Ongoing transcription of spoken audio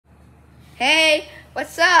Hey,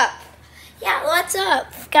 what's up? Yeah, what's up,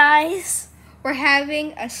 guys? We're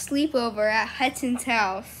having a sleepover at Hudson's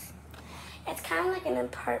house. It's kind of like an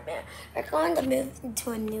apartment. We're going to move into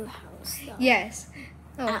a new house. So. Yes.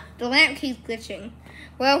 Oh, the lamp keeps glitching.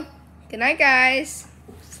 Well, good night, guys.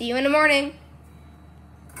 See you in the morning.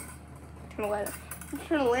 Turn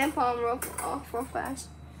the lamp on off real fast.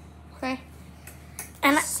 Okay.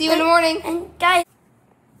 And see you in the morning. And guys,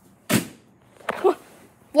 what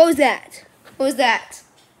was that? What was that?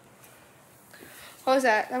 What was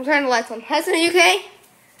that? I'm turning the lights on. Hudson, are you okay?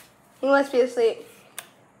 He must be asleep.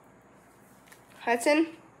 Hudson?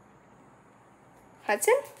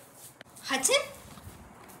 Hudson? Hudson?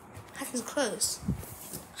 Hudson's closed.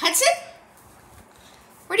 Hudson?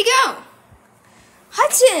 Where'd he go?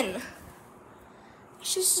 Hudson! His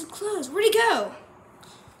shoes is closed. Where'd he go?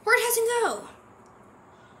 Where'd Hudson go?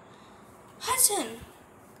 Hudson!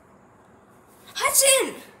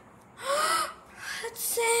 Hudson!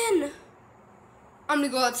 Hudson! I'm gonna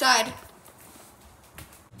go outside.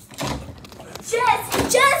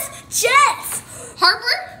 Jess!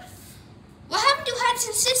 Harper? What happened to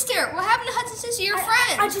Hudson's sister? What happened to Hudson's sister, your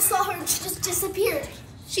friend? I just saw her and she just disappeared.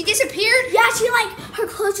 She disappeared? Yeah, her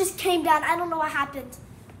clothes just came down. I don't know what happened.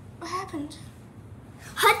 What happened?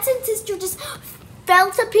 Hudson's sister just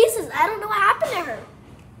fell to pieces. I don't know what happened to her.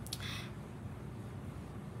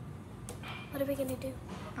 What are we gonna do?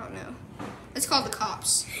 I don't know. Let's call the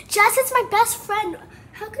cops. Jess, it's my best friend.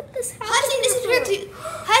 How could this happen? Hudson disappeared too.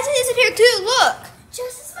 Hudson disappeared too. Look.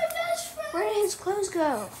 Jess is my best friend. Where did his clothes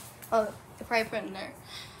go? Oh, they're probably put in there.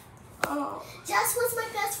 Oh. Jess was my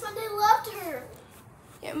best friend. I loved her.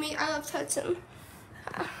 Yeah, I loved Hudson.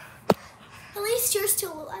 At least you're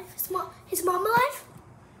still alive. Is mom alive?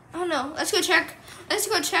 I don't know. Let's go check. Let's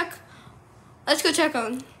go check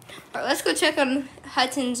on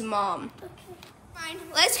Hudson's mom. Okay. Fine.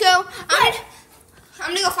 Let's go. I'm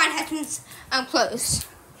gonna go find Hudson's clothes.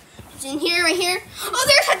 It's in here, right here. Oh,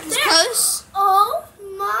 there's Hudson's clothes. Oh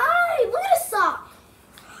my! Look at this sock.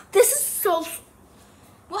 This is so.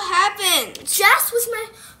 What happened? Jess was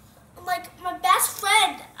my best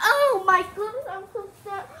friend. Oh my goodness, I'm so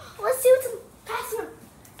sad. Let's see what's in the bathroom.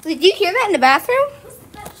 Did you hear that in the bathroom? What's the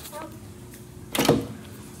bathroom?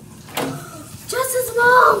 Jess's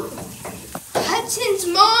mom. Hudson's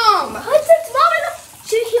mom. Hudson's mom.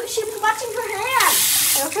 She was washing her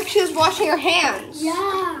hands. It looks like she was washing her hands.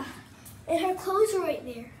 Yeah. And her clothes are right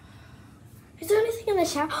there. Is there anything in the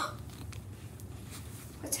shower?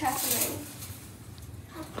 What's happening?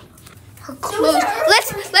 Her clothes.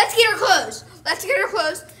 Let's get her clothes. Let's get her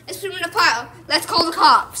clothes. Let's put them in a pile. Let's call the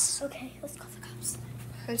cops. Okay, let's call the cops.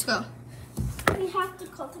 Let's go. We have to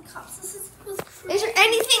call the cops. This was crazy. Is there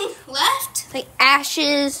anything left? Like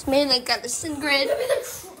ashes? Maybe they got disintegrated.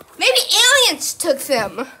 Maybe aliens took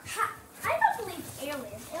them. I don't believe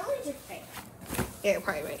aliens. Aliens are fake. Yeah, you're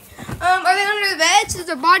probably right. Are they under the beds? Is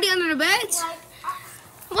their body under the beds?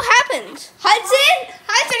 What happened? Hudson?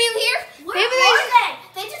 Hudson, are you here? Where are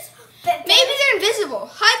they? Maybe they're invisible.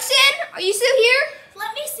 Hudson, are you still here?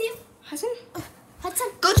 Let me see. Hudson?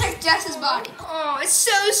 Hudson. Go check Jess's body. Oh, it's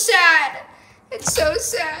so sad. It's so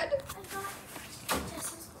sad. I got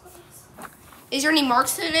Jess's clothes. Is there any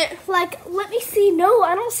marks in it? Let me see. No,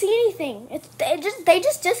 I don't see anything. They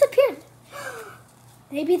just disappeared.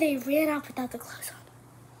 Maybe they ran out without the clothes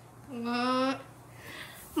on.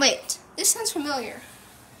 Wait, this sounds familiar.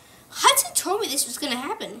 Hudson told me this was going to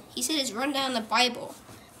happen. He said it's run down in the Bible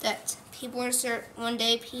that people were one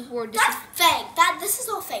day people were That's fake. This is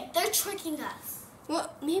all fake. They're tricking us.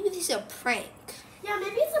 Well, maybe this is a prank. Yeah,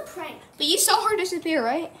 maybe it's a prank. But you saw her disappear,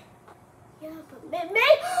 right? Yeah, but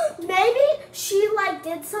maybe she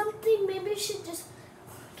did something. Maybe she just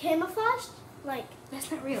camouflaged. That's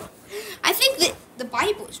not real. I think that the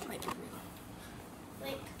Bible might be real.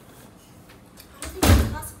 I don't think it's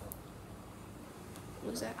possible.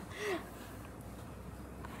 What was that?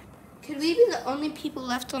 Could we be the only people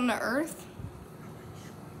left on the earth?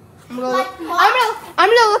 I'm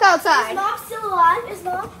gonna look outside. Is Mom still alive? Is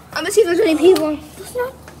Mom? I'm gonna see if there's any people. There's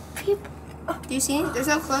no people. Do you see? They're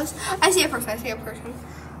so close. I see a person.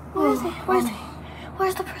 Where is he?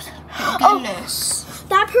 Where's the person? Goodness. Oh,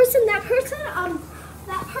 that person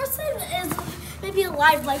is maybe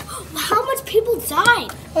alive. How much people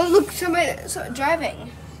died? Oh, look, somebody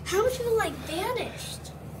driving. How much people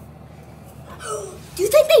vanished? Do you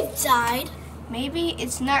think they died? Maybe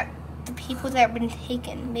it's not the people that have been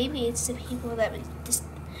taken. Maybe it's the people that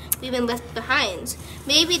we've been left behind.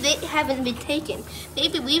 Maybe they haven't been taken.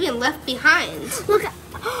 Maybe we've been left behind. Look,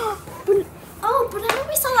 but I know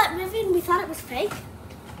we saw that movie and we thought it was fake.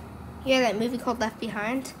 Yeah, that movie called Left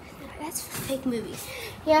Behind. That's a fake movie.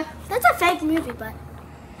 Yeah, that's a fake movie, but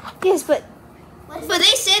Yes, but what is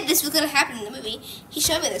they said this was gonna happen in the movie. He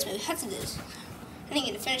showed me this movie. Hudson did. I didn't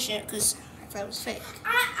get to finish it because I thought it was fake.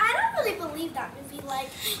 I don't really believe that movie. Like,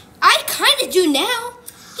 I kind of do now.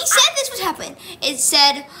 He said this would happen. It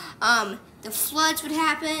said the floods would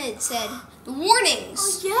happen. It said the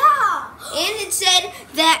warnings. yeah. And it said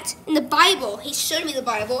that in the Bible, he showed me the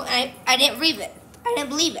Bible, and I didn't read it. I didn't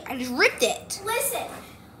believe it. I just ripped it. Listen,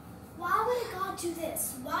 why would a God do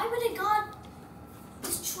this? Why would a God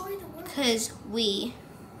destroy the world? Because we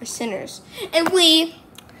are sinners. And we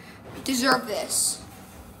deserve this.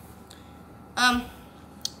 I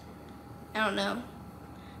don't know.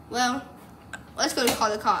 Well, let's go to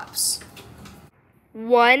call the cops.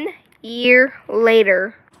 1 year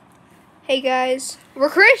later. Hey guys, we're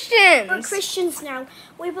Christians. We're Christians now.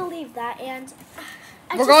 We believe that, and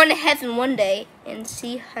We're going to heaven one day and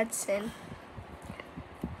see Hudson.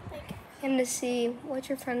 Like, And to see, what's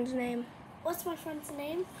your friend's name? what's my friend's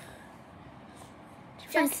name?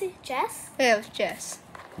 Friend- Jessie. Jess. Yeah, it was Jess.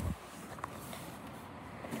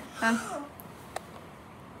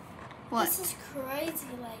 What? This is crazy.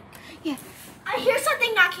 Like, Yeah. I hear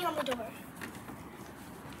something knocking on the door.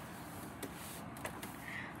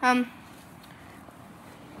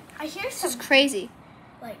 I hear This is something. crazy.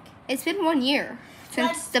 Like, It's been 1 year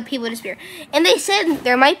since the people disappeared. And they said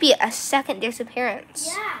there might be a second disappearance.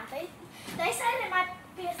 yeah, they said it might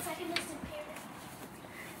be a second disappearance.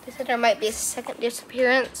 They said there might be a second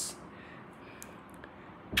disappearance.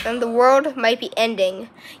 And the world might be ending.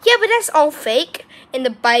 Yeah, but that's all fake. And the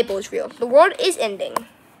Bible is real. The world is ending.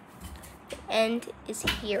 The end is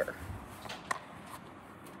here.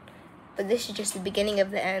 But this is just the beginning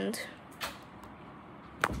of the end.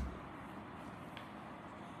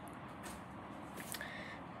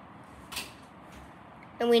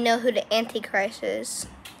 And we know who the Antichrist is.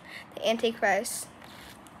 The Antichrist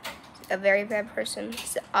is a very bad person.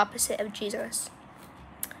 He's the opposite of Jesus.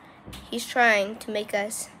 He's trying to make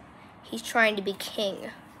us, he's trying to be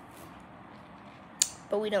king.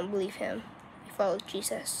 But we don't believe him. We follow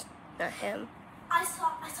Jesus, not him. I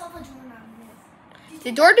saw the door not move.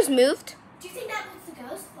 The door just moved. Do you think that was the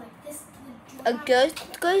ghost? Like this? The A door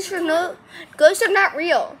ghost? Ghosts are not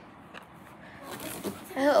real.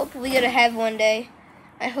 I hope we go to heaven one day.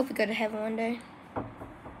 I hope we go to heaven one day.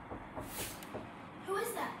 Who is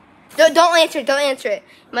that? Don't answer it. Don't answer it.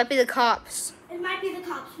 It might be the cops. It might be the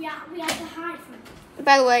cops. We have to hide from them.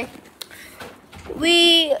 By the way,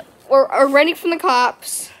 we are running from the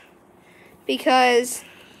cops because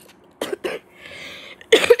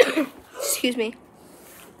excuse me.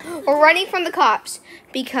 We're running from the cops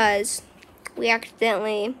because we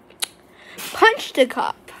accidentally punched a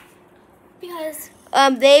cop. Because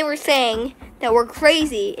They were saying that we're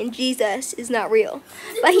crazy and Jesus is not real,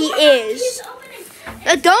 but he is. He's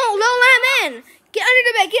opening. Don't let him in. Get under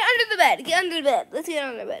the bed. Get under the bed. Get under the bed. Let's get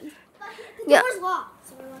under the bed. The Yeah. door's locked,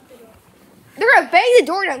 so we locked the door. They're gonna bang the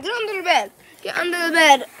door down. Get under the bed. Get under the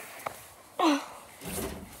bed.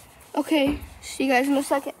 Okay. See you guys in a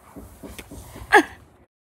second.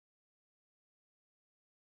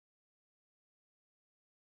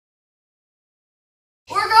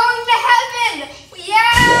 We're going to heaven!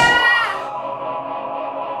 Yeah!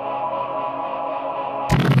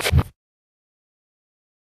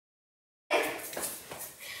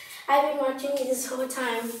 I've been watching you this whole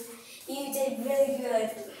time. You did really good.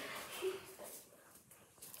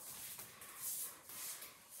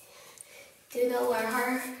 Do you know where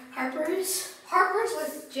Harper is? Harper's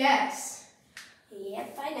with Jess.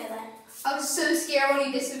 Yep, I know that. I was so scared when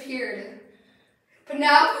he disappeared. But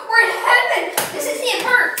now we're in heaven! This isn't even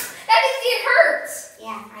hurts! That isn't even hurts!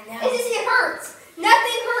 Yeah, I know. This isn't even hurts!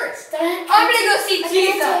 Nothing hurts! I'm gonna go see Can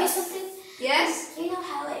I tell you Jesus. something? Yes? You know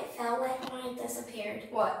how it felt like when I disappeared?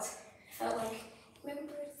 What? It felt like,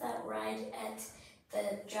 remember that ride at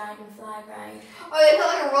the Dragonfly ride? Oh, they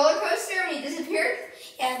felt like a roller coaster when he disappeared?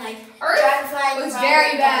 Yeah, like Earth Dragonfly was ride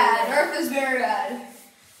very at bad. the- Earth was very bad.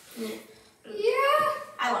 Yeah.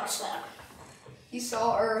 I watched that. You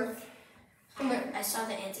saw Earth. I saw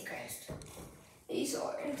the Antichrist. You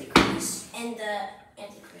saw Antichrist. And the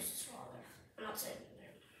Antichrist's father. I'm not saying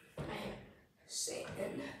I am.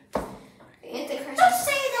 Satan. The Antichrist. Don't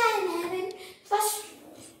say